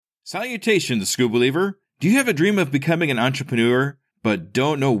Salutations, Scuba Believer. Do you have a dream of becoming an entrepreneur, but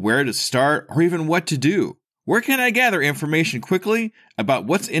don't know where to start or even what to do? Where can I gather information quickly about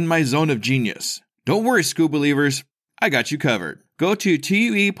what's in my zone of genius? Don't worry, Scuba Believers. I got you covered. Go to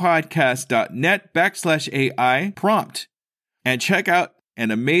tuepodcast.net/AI prompt and check out an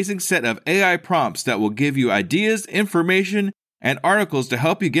amazing set of AI prompts that will give you ideas, information, and articles to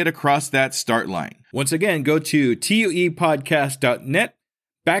help you get across that start line. Once again, go to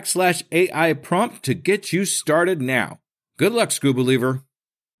tuepodcast.net/AI prompt to get you started now. Good luck, Scuba Believer.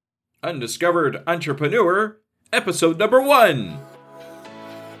 Undiscovered Entrepreneur, episode number 1.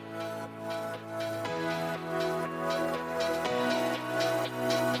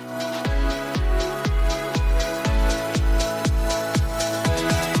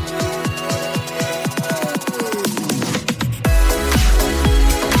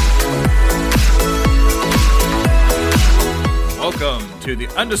 Welcome to the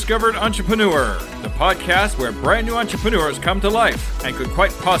Undiscovered Entrepreneur, the podcast where brand new entrepreneurs come to life and could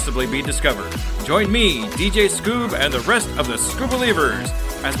quite possibly be discovered. Join me, DJ Scoob, and the rest of the Scuba Believers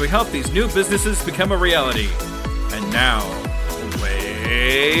as we help these new businesses become a reality. And now,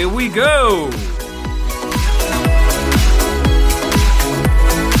 away we go!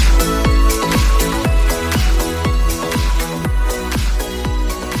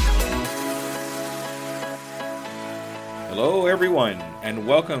 Hello, everyone, and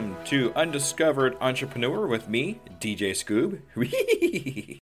welcome to Undiscovered Entrepreneur with me, DJ Scoob.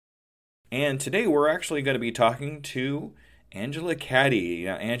 And today we're actually going to be talking to Angela Caddy.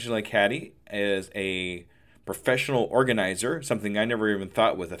 Now, Angela Caddy is a professional organizer, something I never even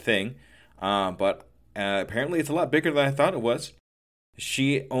thought was a thing, but apparently it's a lot bigger than I thought it was.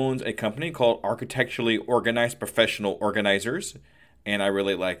 She owns a company called Architecturally Organized Professional Organizers, and I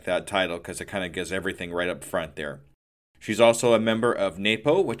really like that title because it kind of gives everything right up front there. She's also a member of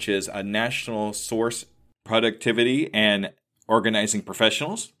NAPO, which is a National Source Productivity and Organizing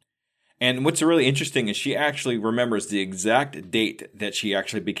Professionals. And what's really interesting is she actually remembers the exact date that she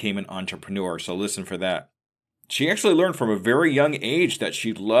actually became an entrepreneur. So listen for that. She actually learned from a very young age that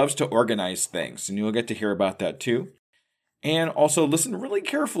she loves to organize things. And you'll get to hear about that too. And also listen really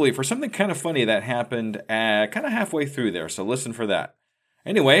carefully for something kind of funny that happened kind of halfway through there. So listen for that.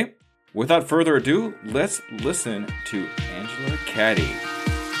 Anyway, without further ado, let's listen to Angela Caddy.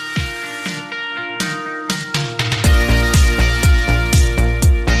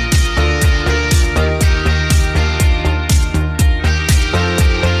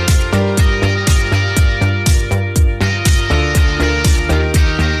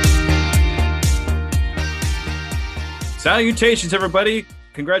 Salutations, everybody.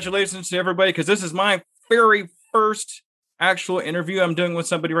 Congratulations to everybody, because this is my very first actual interview I'm doing with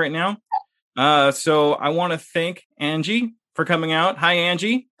somebody right now. So I want to thank Angie for coming out. Hi,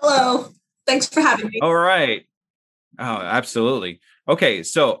 Angie. Hello. Thanks for having me. All right. Oh, absolutely. Okay.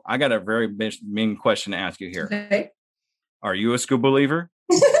 So I got a very main question to ask you here. Okay. Are you a Scuba Believer?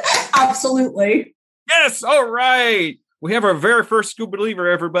 Absolutely. Yes. All right. We have our very first Scuba Believer,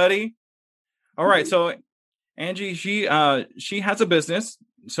 everybody. All right. So Angie, she has a business.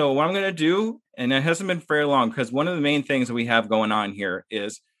 So what I'm going to do, and it hasn't been very long, because one of the main things that we have going on here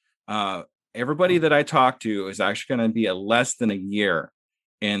is everybody that I talk to is actually going to be less than a year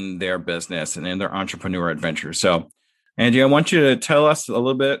in their business and in their entrepreneur adventure. So, Angie, I want you to tell us a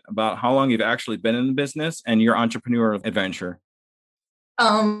little bit about how long you've actually been in the business and your entrepreneur adventure.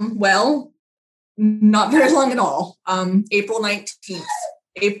 Well, not very long at all. April 19th.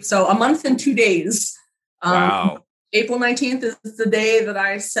 So a month and 2 days. Wow. April 19th is the day that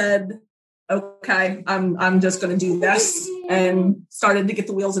I said, okay, I'm just going to do this, and started to get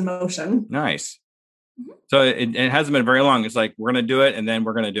the wheels in motion. Nice. Mm-hmm. So it hasn't been very long. It's like, we're going to do it, and then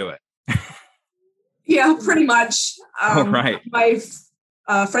we're going to do it. Yeah, pretty much. All right. My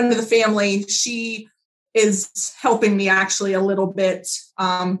friend of the family, she is helping me actually a little bit.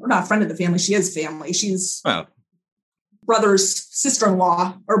 We're not a friend of the family. She is family. She's brother's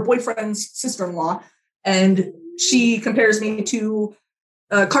sister-in-law or boyfriend's sister-in-law. And she compares me to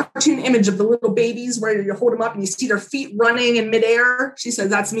a cartoon image of the little babies where you hold them up and you see their feet running in midair. She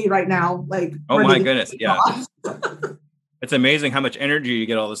says, that's me right now. Like, oh my goodness. Yeah. It's amazing how much energy you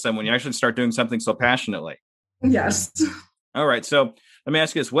get all of a sudden when you actually start doing something so passionately. Yes. All right. So let me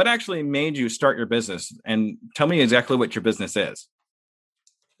ask you this. What actually made you start your business? And tell me exactly what your business is.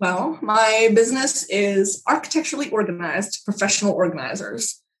 Well, my business is Architecturally Organized Professional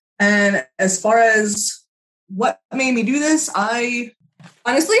Organizers. And as far as what made me do this, I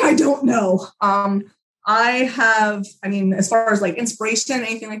don't know. As far as like inspiration,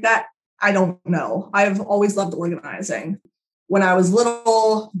 anything like that, I don't know. I've always loved organizing. when I was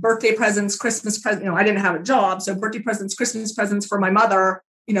little, birthday presents, Christmas presents, I didn't have a job. So birthday presents, Christmas presents for my mother,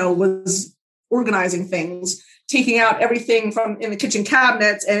 was organizing things, taking out everything from in the kitchen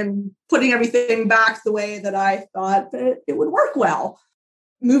cabinets and putting everything back the way that I thought that it would work well.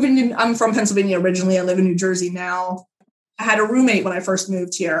 I'm from Pennsylvania originally. I live in New Jersey now. I had a roommate when I first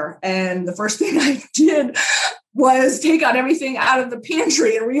moved here. And the first thing I did was take out everything out of the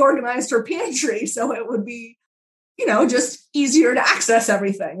pantry and reorganized her pantry. So it would be, just easier to access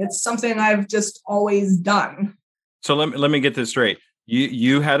everything. It's something I've just always done. So let me get this straight.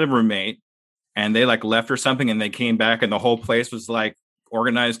 You had a roommate and they left or something and they came back and the whole place was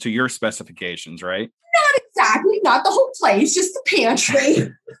organized to your specifications, right? Not exactly. Not the whole place, just the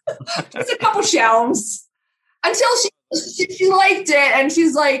pantry. Just a couple shelves until she liked it. And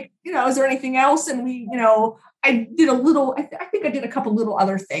she's like, is there anything else? And we, I did a little, I think I did a couple little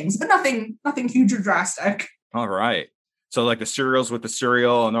other things, but nothing huge or drastic. All right. So the cereals with the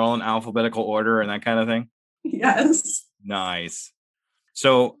cereal and they're all in alphabetical order and that kind of thing? Yes. Nice.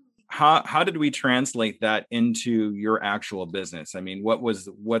 So how did we translate that into your actual business? I mean, what's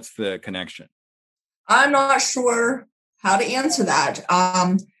the connection? I'm not sure how to answer that.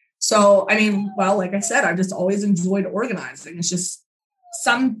 So, like I said, I've just always enjoyed organizing. It's just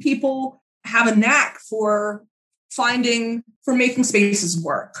some people have a knack for making spaces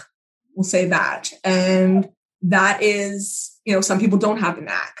work. We'll say that. And that is, some people don't have the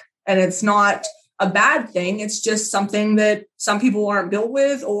knack. And it's not a bad thing. It's just something that some people aren't built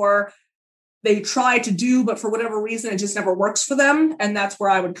with, or they try to do, but for whatever reason, it just never works for them. And that's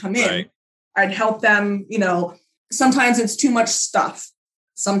where I would come in. Right. I'd help them, sometimes it's too much stuff.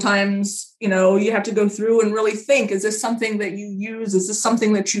 Sometimes, you have to go through and really think, is this something that you use? Is this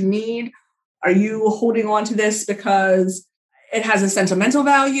something that you need? Are you holding on to this because it has a sentimental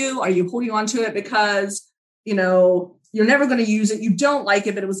value? Are you holding on to it because, you're never going to use it? You don't like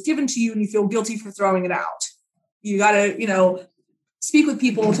it, but it was given to you and you feel guilty for throwing it out. You got to, speak with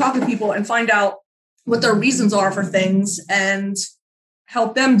people, talk with people, and find out what their reasons are for things and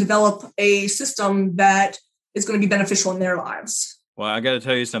help them develop a system that is going to be beneficial in their lives. Well, I got to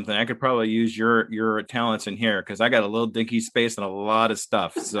tell you something. I could probably use your talents in here because I got a little dinky space and a lot of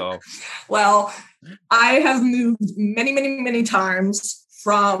stuff. So, well, I have moved many, many, many times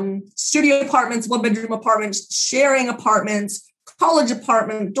from studio apartments, one bedroom apartments, sharing apartments, college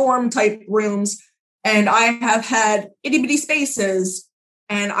apartment, dorm type rooms. And I have had itty bitty spaces.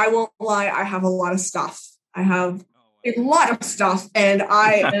 And I won't lie, I have a lot of stuff. I have a lot of stuff. And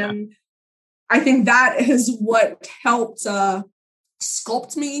I think that is what helped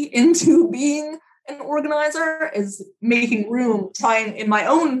sculpt me into being an organizer, is making room, trying in my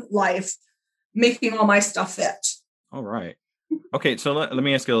own life, making all my stuff fit. All right. Okay, so let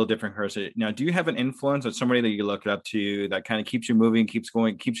me ask you a little different question. Now, do you have an influence on somebody that you look up to that kind of keeps you moving, keeps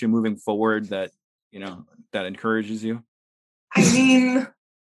you moving forward, that, that encourages you?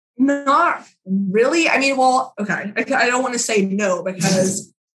 Not really. Okay. I don't want to say no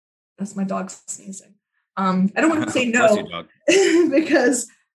because that's my dog sneezing. I don't want to say no because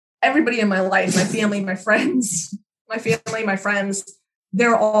everybody in my life, my family, my friends,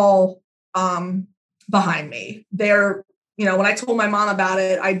 they're all behind me. They're, when I told my mom about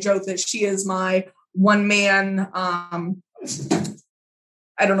it, I joked that she is my one man, I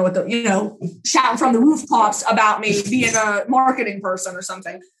don't know what shouting from the rooftops about me being a marketing person or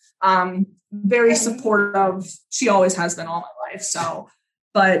something. Very supportive. She always has been all my life. So,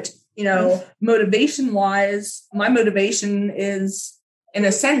 but motivation wise, my motivation is, in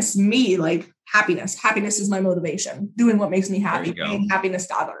a sense, me, happiness. Happiness is my motivation. Doing what makes me happy, bringing happiness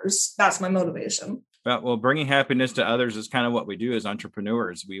to others. That's my motivation. Well, bringing happiness to others is kind of what we do as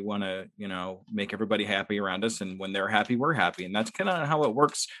entrepreneurs. We want to, make everybody happy around us. And when they're happy, we're happy. And that's kind of how it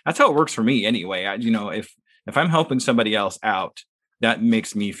works. That's how it works for me anyway. If I'm helping somebody else out, that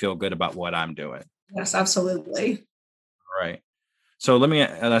makes me feel good about what I'm doing. Yes, absolutely. All right. So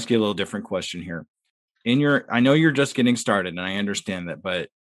I'll ask you a little different question here. I know you're just getting started and I understand that, but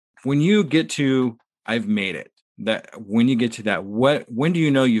when you get to, I've made it, when you get to that, when do you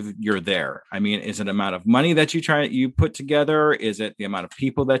know you're there? Is it amount of money that you put together? Is it the amount of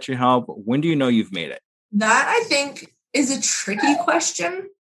people that you help? When do you know you've made it? That, I think, is a tricky question,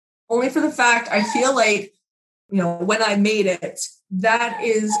 only for the fact I feel like, when I made it,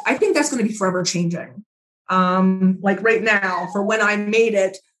 I think that's going to be forever changing. Right now, for when I made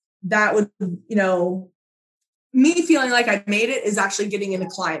it, that would, me feeling like I made it is actually getting in a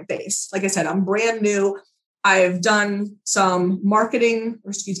client base. Like I said, I'm brand new. I've done some bartering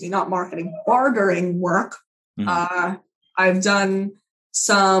work. Mm-hmm. I've done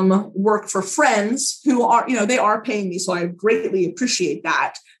some work for friends who are, they are paying me. So I greatly appreciate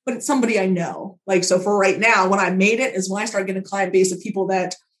that. But it's somebody I know. Like, so for right now, when I made it is when I start getting a client base of people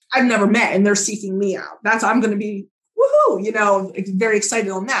that I've never met and they're seeking me out. I'm going to be, woohoo, very excited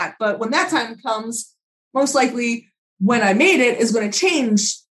on that. But when that time comes, most likely when I made it is going to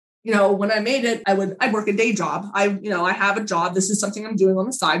change. When I made it, I'd work a day job. I have a job. This is something I'm doing on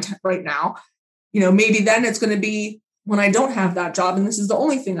the side right now. Maybe then it's going to be when I don't have that job and this is the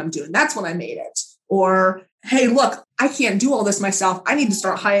only thing I'm doing. That's when I made it. Or, hey, look, I can't do all this myself. I need to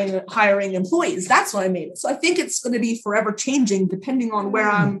start hiring employees. That's when I made it. So I think it's going to be forever changing depending on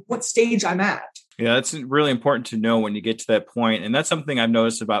what stage I'm at. Yeah, that's really important to know when you get to that point. And that's something I've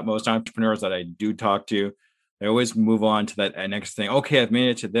noticed about most entrepreneurs that I do talk to. They always move on to that next thing. Okay, I've made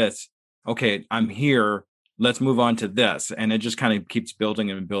it to this. Okay, I'm here. Let's move on to this. And it just kind of keeps building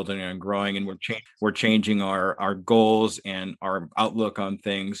and building and growing. And we're changing our goals and our outlook on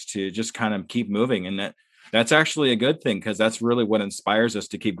things to just kind of keep moving. And that's actually a good thing, because that's really what inspires us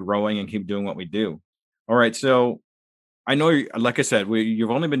to keep growing and keep doing what we do. All right. So I know, like I said,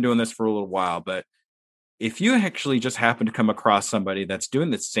 you've only been doing this for a little while, but if you actually just happen to come across somebody that's doing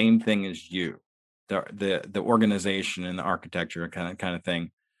the same thing as you, the organization and the architecture kind of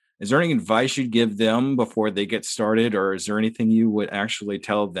thing, is there any advice you'd give them before they get started, or is there anything you would actually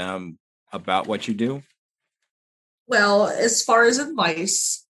tell them about what you do? Well, as far as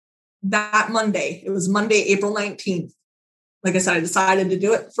advice, it was Monday, April 19th. Like I said, I decided to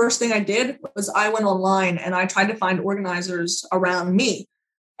do it. First thing I did was I went online and I tried to find organizers around me.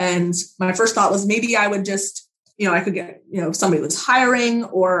 And my first thought was maybe I would just, I could get, if somebody was hiring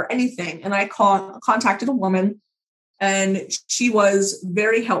or anything. And I contacted a woman and she was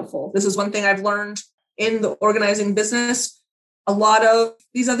very helpful. This is one thing I've learned in the organizing business. A lot of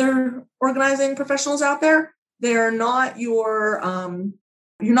these other organizing professionals out there, they're not you're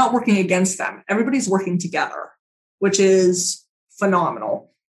not working against them. Everybody's working together, which is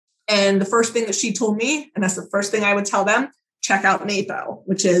phenomenal. And the first thing that she told me, and that's the first thing I would tell them, check out NAPO,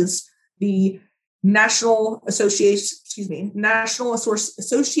 which is the National Association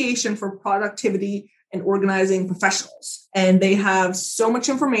for Productivity and Organizing Professionals. And they have so much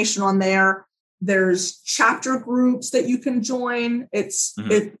information on there. There's chapter groups that you can join. It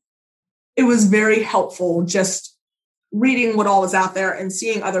was very helpful just reading what all was out there and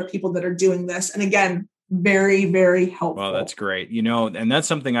seeing other people that are doing this. And again, very, very helpful. Well, that's great. And that's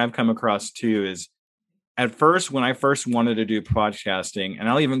something I've come across too, is at first, when I first wanted to do podcasting, and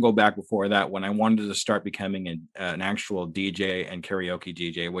I'll even go back before that, when I wanted to start becoming an actual DJ and karaoke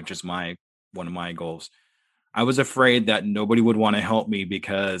DJ, which is one of my goals, I was afraid that nobody would want to help me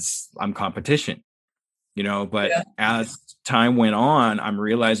because I'm competition, but as time went on, I'm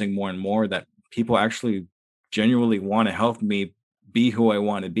realizing more and more that people actually genuinely want to help me be who I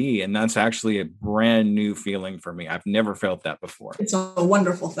want to be. And that's actually a brand new feeling for me. I've never felt that before. It's a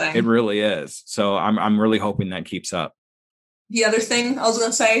wonderful thing. It really is. So I'm really hoping that keeps up. The other thing I was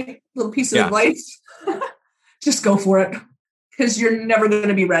going to say, little piece of advice, just go for it, because you're never going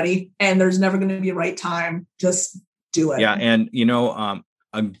to be ready and there's never going to be a right time. Just do it. Yeah. And,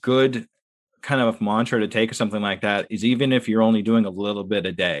 a good kind of mantra to take something like that is, even if you're only doing a little bit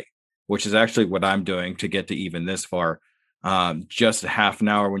a day, which is actually what I'm doing to get to even this far, just a half an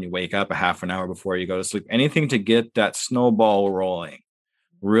hour when you wake up, a half an hour before you go to sleep, anything to get that snowball rolling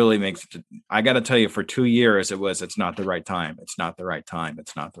really makes it. I got to tell you, for 2 years, it's not the right time. It's not the right time.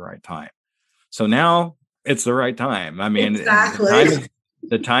 It's not the right time. So now it's the right time. I mean, exactly.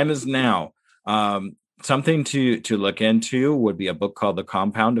 The time is now. Something to look into would be a book called The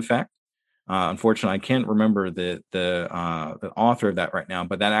Compound Effect. Unfortunately, I can't remember the author of that right now,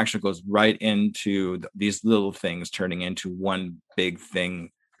 but that actually goes right into these little things turning into one big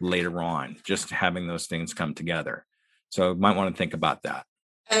thing later on, just having those things come together. So you might want to think about that.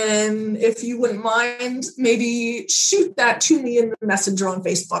 And if you wouldn't mind, maybe shoot that to me in the messenger on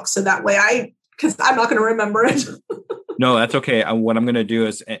Facebook. So that way because I'm not going to remember it. No, that's okay. What I'm going to do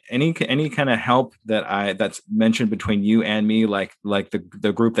is any kind of help that's mentioned between you and me, like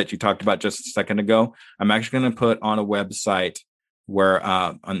the group that you talked about just a second ago, I'm actually going to put on a website where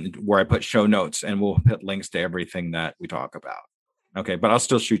I put show notes, and we'll put links to everything that we talk about. Okay, but I'll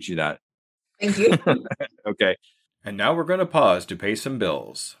still shoot you that. Thank you. Okay. And now we're going to pause to pay some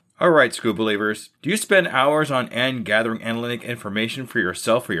bills. All right, school believers. Do you spend hours on end gathering analytic information for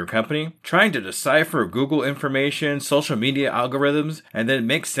yourself or your company? Trying to decipher Google information, social media algorithms, and then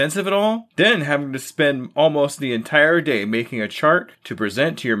make sense of it all? Then having to spend almost the entire day making a chart to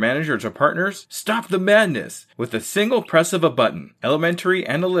present to your managers or partners? Stop the madness! With a single press of a button, Elementary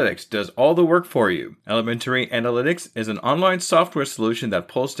Analytics does all the work for you. Elementary Analytics is an online software solution that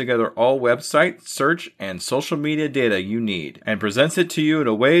pulls together all website, search, and social media data you need and presents it to you in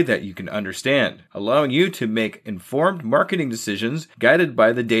a way that you can understand, allowing you to make informed marketing decisions guided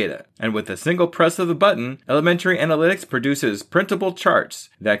by the data. And with a single press of a button, Elementary Analytics produces printable charts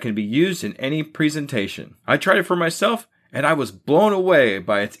that can be used in any presentation. I tried it for myself, and I was blown away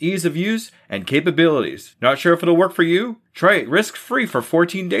by its ease of use and capabilities. Not sure if it'll work for you? Try it risk-free for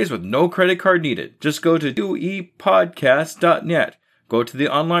 14 days with no credit card needed. Just go to ep.1. Go to the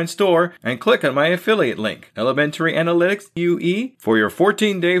online store and click on my affiliate link, Elementary Analytics UE, for your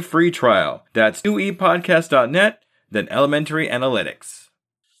 14-day free trial. That's uepodcast.net, then Elementary Analytics.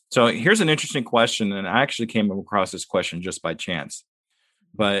 So here's an interesting question, and I actually came across this question just by chance.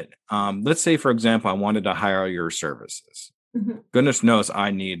 But let's say, for example, I wanted to hire your services. Mm-hmm. Goodness knows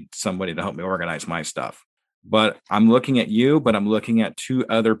I need somebody to help me organize my stuff. But I'm looking at you, but I'm looking at 2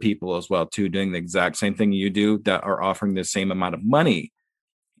 other people as well, too, doing the exact same thing you do that are offering the same amount of money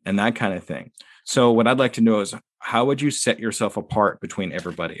and that kind of thing. So what I'd like to know is, how would you set yourself apart between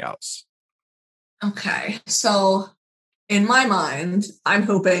everybody else? Okay. So in my mind, I'm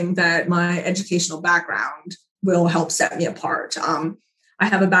hoping that my educational background will help set me apart. I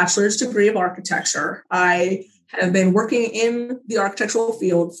have a bachelor's degree of architecture. I have been working in the architectural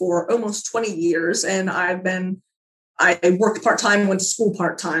field for almost 20 years, and I worked part-time and went to school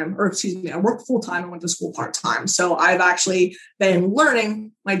part-time, I worked full-time and went to school part-time. So I've actually been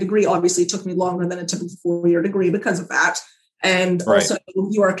learning. My degree obviously took me longer than a typical 4-year degree because of that. And also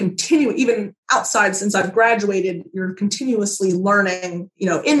you are even outside, since I've graduated, you're continuously learning,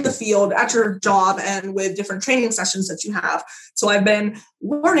 in the field, at your job, and with different training sessions that you have. So I've been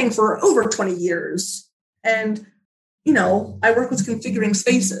learning for over 20 years. And, I work with configuring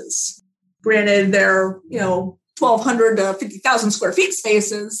spaces. Granted, they're, 1,200 to 50,000 square feet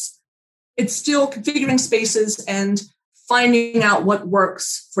spaces. It's still configuring spaces and finding out what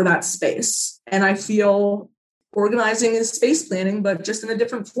works for that space. And I feel organizing is space planning, but just in a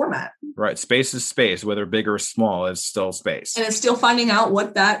different format. Right. Space is space, whether big or small, is still space. And it's still finding out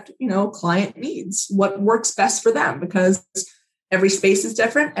what that, client needs, what works best for them, because every space is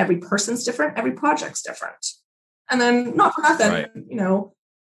different. Every person's different. Every project's different. And then not for nothing, right.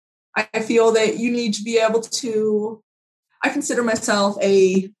 I feel that you need to be able to, I consider myself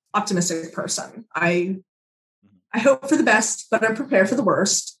a optimistic person. I hope for the best, but I'm prepared for the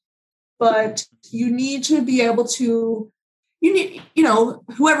worst. But you need to be able to,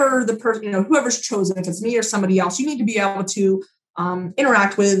 whoever the person, whoever's chosen, if it's me or somebody else, you need to be able to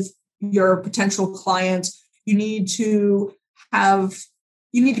interact with your potential client. You need to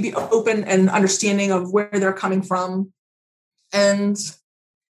be open and understanding of where they're coming from, and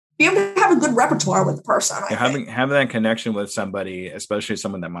be able to have a good repertoire with the person. Having that connection with somebody, especially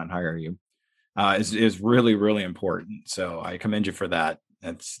someone that might hire you, is really, really important. So I commend you for that.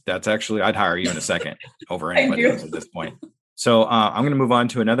 That's actually, I'd hire you in a second over anybody else at this point. So I'm going to move on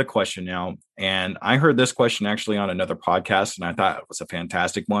to another question now. And I heard this question actually on another podcast, and I thought it was a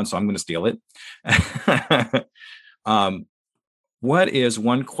fantastic one. So I'm going to steal it. What is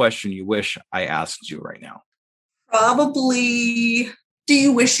one question you wish I asked you right now? Probably, do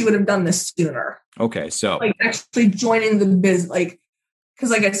you wish you would have done this sooner? Okay. So actually joining the business,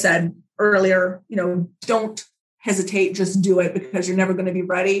 because like I said earlier, don't hesitate, just do it, because you're never going to be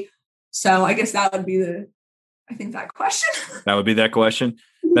ready. So I guess that would be that question. That would be that question.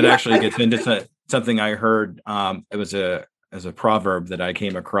 That actually gets into something I heard. It was a proverb that I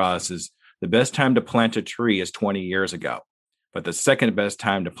came across, is the best time to plant a tree is 20 years ago, but the second best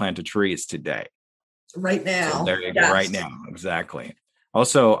time to plant a tree is today. Right now. So there you go. Right now. Exactly.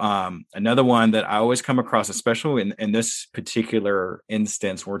 Also, another one that I always come across, especially in this particular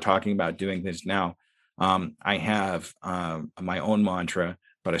instance, we're talking about doing this now. I have my own mantra,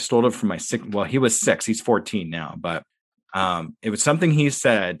 but I stole it from my he was 6, he's 14 now, but it was something he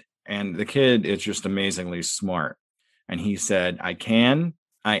said, and the kid is just amazingly smart. And he said, I can,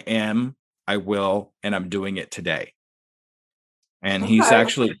 I am, I will, and I'm doing it today. And okay.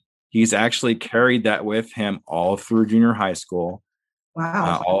 he's actually carried that with him all through junior high school.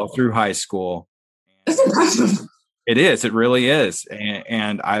 Wow. All through high school. That's impressive. It is. It really is.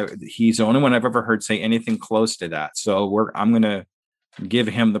 And he's the only one I've ever heard say anything close to that. So I'm going to give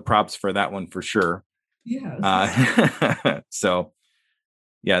him the props for that one for sure. Yeah. So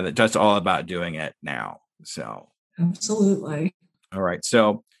Yeah, that's all about doing it now. So Absolutely. all right.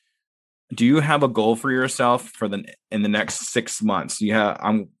 So do you have a goal for yourself for in the next 6 months? Yeah,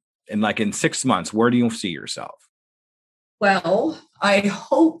 in 6 months, where do you see yourself? Well, I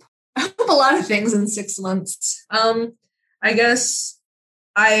hope a lot of things in 6 months. I guess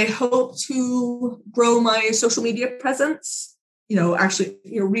I hope to grow my social media presence, actually,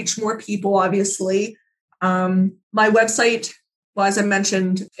 reach more people, obviously. My website, well, as I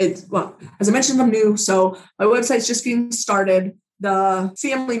mentioned, I'm new. So my website's just being started. The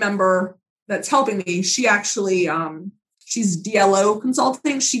family member that's helping me, she actually, she's DLO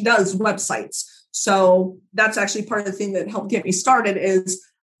consulting. She does websites. So that's actually part of the thing that helped get me started is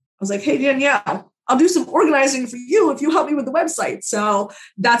I was like, hey, Danielle, I'll do some organizing for you if you help me with the website. So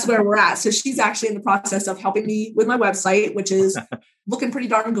that's where we're at. So she's actually in the process of helping me with my website, which is looking pretty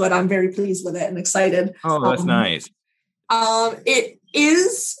darn good. I'm very pleased with it and excited. Oh, that's nice. It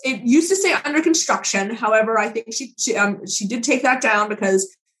used to say under construction. However, I think she did take that down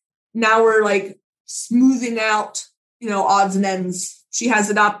because now we're like smoothing out, odds and ends. She has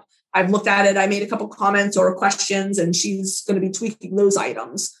it up. I've looked at it. I made a couple comments or questions, and she's going to be tweaking those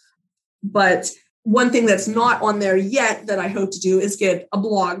items. But one thing that's not on there yet that I hope to do is get a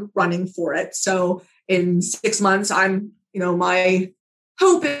blog running for it. So in 6 months, my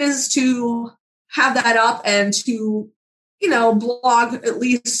hope is to have that up and to, blog at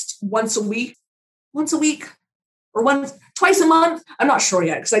least once a week or twice a month. I'm not sure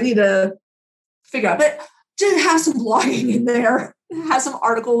yet because I need to figure out, but to have some blogging in there, have some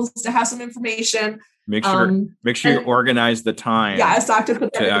articles, to have some information. Make sure you organize the time. Yeah, so I have to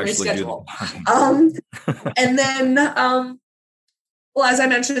put that in my schedule. And then, well, as I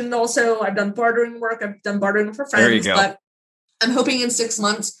mentioned, also I've done bartering work. I've done bartering for friends. There you go. But I'm hoping in 6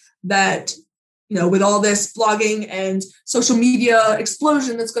 months that with all this blogging and social media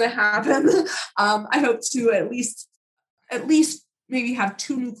explosion that's going to happen, I hope to at least maybe have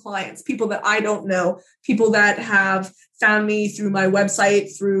 2 new clients, people that I don't know, people that have found me through my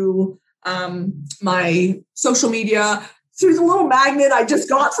website, through my social media, through the little magnet I just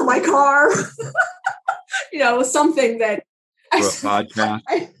got for my car. Something that I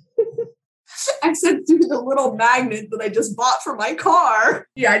said through the little magnet that I just bought for my car.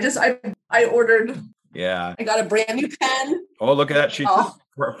 Yeah, I ordered. Yeah. I got a brand new pen. Oh, look at that.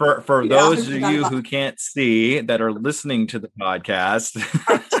 For those of you who can't see that are listening to the podcast,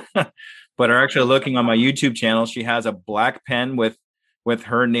 but are actually looking on my YouTube channel, she has a black pen with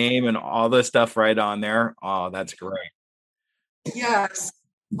her name and all the stuff right on there. Oh, that's great. Yes.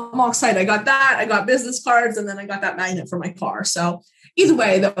 I'm all excited. I got that. I got business cards, and then I got that magnet for my car. So either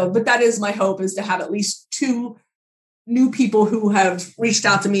way, though, but that is my hope, is to have at least 2 new people who have reached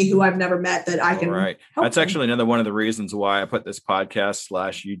out to me who I've never met that I can. All right. That's actually another one of the reasons why I put this podcast /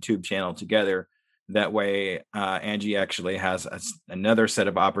 YouTube channel together. That way, Angie actually has another set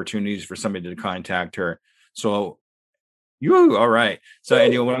of opportunities for somebody to contact her. So all right. So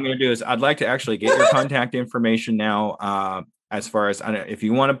Angie, what I'm going to do is I'd like to actually get your contact information now. As far as if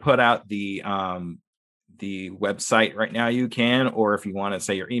you want to put out the website right now, you can, or if you want to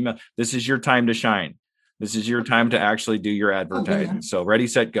say your email, this is your time to shine. This is your time to actually do your advertising. Okay. So ready,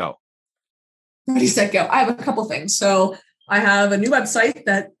 set, go. Ready, set, go. I have a couple things. So I have a new website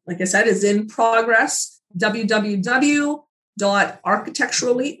that, like I said, is in progress,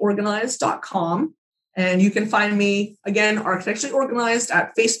 www.architecturallyorganized.com. And you can find me, again, Architecturally Organized,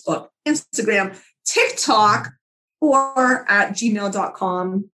 at Facebook, Instagram, TikTok, or at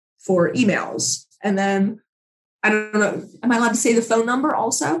gmail.com for emails. And then, I don't know, am I allowed to say the phone number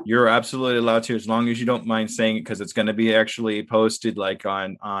also? You're absolutely allowed to, as long as you don't mind saying it, because it's going to be actually posted like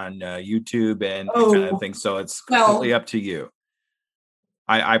on YouTube and that kind of thing. So it's completely up to you.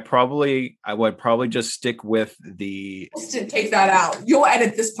 I would probably just stick with the. Just to take that out. You'll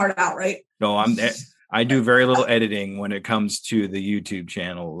edit this part out, right? No, I do very little editing when it comes to the YouTube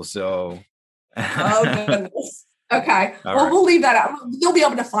channel. So. Oh, goodness. Okay. We'll leave that out. They'll be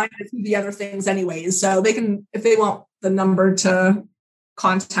able to find it through the other things anyways. So they can, if they want the number to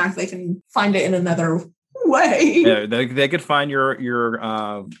contact, they can find it in another way. Yeah, they could find your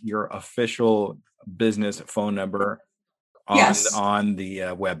official business phone number on the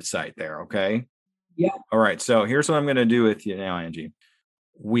website there. Okay. Yeah. All right. So here's what I'm going to do with you now, Angie.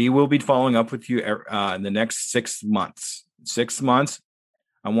 We will be following up with you in the next 6 months. 6 months.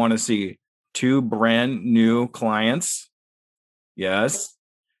 I want to see 2 brand new clients. Yes.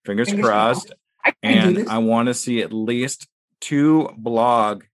 Fingers crossed. And I want to see at least 2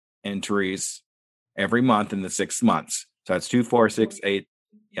 blog entries every month in the 6 months. So that's 2, 4, 6, 8.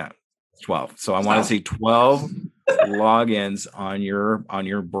 Yeah. 12. So I want to see 12 logins on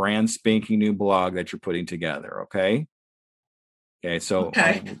your brand spanking new blog that you're putting together. Okay. So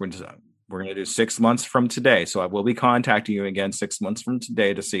Okay. we're going to do 6 months from today. So I will be contacting you again 6 months from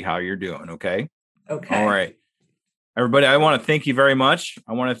today to see how you're doing. Okay. Okay. All right. Everybody, I want to thank you very much.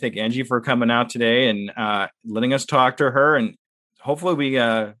 I want to thank Angie for coming out today and letting us talk to her. And hopefully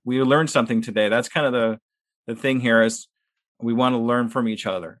we learned something today. That's kind of the thing here is we want to learn from each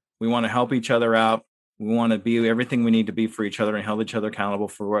other. We want to help each other out. We want to be everything we need to be for each other and hold each other accountable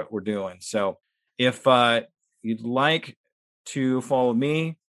for what we're doing. So if you'd like to follow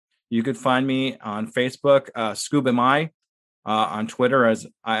me, you could find me on Facebook, ScoobMI, on Twitter as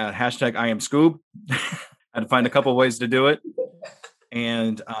hashtag I am Scoob. I had to find a couple of ways to do it.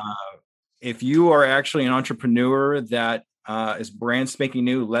 And if you are actually an entrepreneur that is brand spanking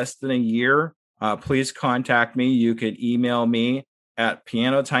new, less than a year, please contact me. You could email me at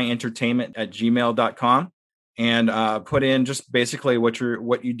pianotiehentertainment@gmail.com and put in just basically what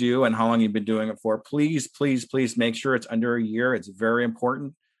you do and how long you've been doing it for. Please, please, please make sure it's under a year. It's very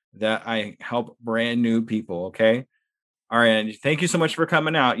important that I help brand new people. Okay. All right. And thank you so much for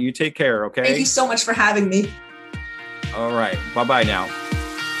coming out. You take care. Okay. Thank you so much for having me. All right. Bye-bye now.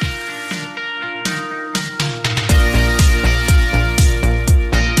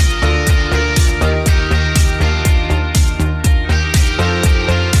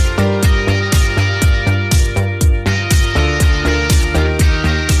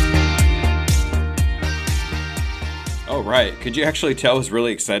 All right. Could you actually tell I was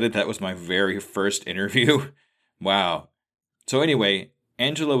really excited? That was my very first interview. Wow. So anyway,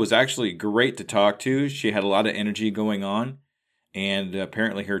 Angela was actually great to talk to. She had a lot of energy going on, and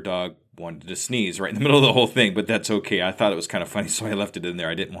apparently her dog wanted to sneeze right in the middle of the whole thing, but that's okay. I thought it was kind of funny, so I left it in there.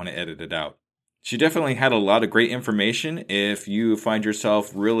 I didn't want to edit it out. She definitely had a lot of great information. If you find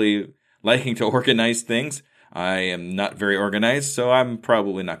yourself really liking to organize things, I am not very organized, so I'm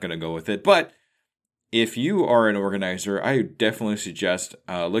probably not going to go with it, but if you are an organizer, I definitely suggest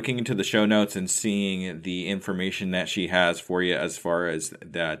looking into the show notes and seeing the information that she has for you as far as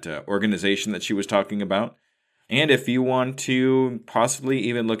that organization that she was talking about. And if you want to possibly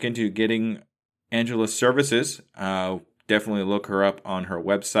even look into getting Angela's services, definitely look her up on her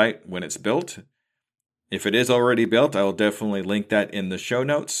website when it's built. If it is already built, I'll definitely link that in the show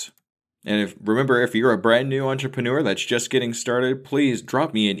notes. And remember, if you're a brand new entrepreneur that's just getting started, please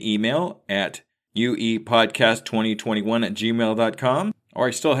drop me an email at uepodcast2021@gmail.com, or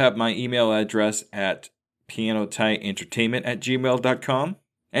I still have my email address at pianotiehentertainment@gmail.com.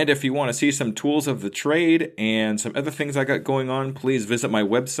 And if you want to see some tools of the trade and some other things I got going on, please visit my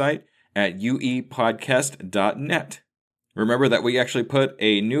website at uepodcast.net. Remember that we actually put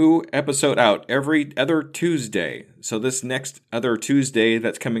a new episode out every other Tuesday. So this next other Tuesday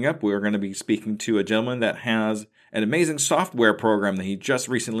that's coming up, we're going to be speaking to a gentleman that has an amazing software program that he just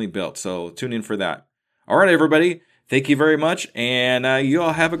recently built. So tune in for that. All right, everybody. Thank you very much. And you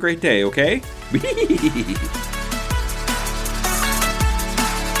all have a great day, okay?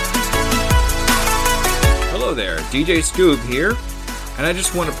 Hello there. DJ Scoob here. And I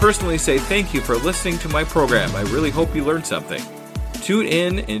just want to personally say thank you for listening to my program. I really hope you learned something. Tune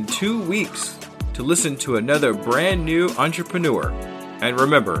in 2 weeks to listen to another brand new entrepreneur. And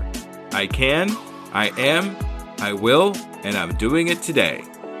remember, I can, I am, I will, and I'm doing it today.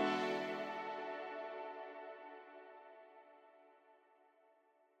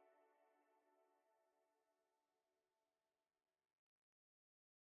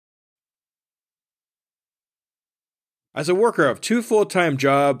 As a worker of 2 full-time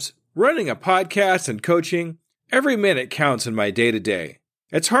jobs, running a podcast and coaching, every minute counts in my day-to-day.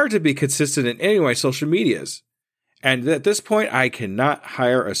 It's hard to be consistent in any of my social medias. And at this point, I cannot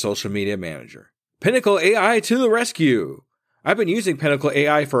hire a social media manager. Pinnacle AI to the rescue! I've been using Pinnacle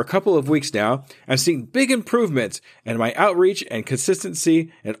AI for a couple of weeks now and seen big improvements in my outreach and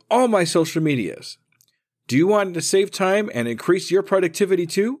consistency in all my social medias. Do you want to save time and increase your productivity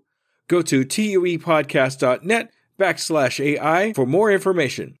too? Go to tuepodcast.net/AI for more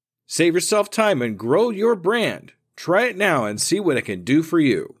information. Save yourself time and grow your brand. Try it now and see what it can do for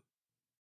you.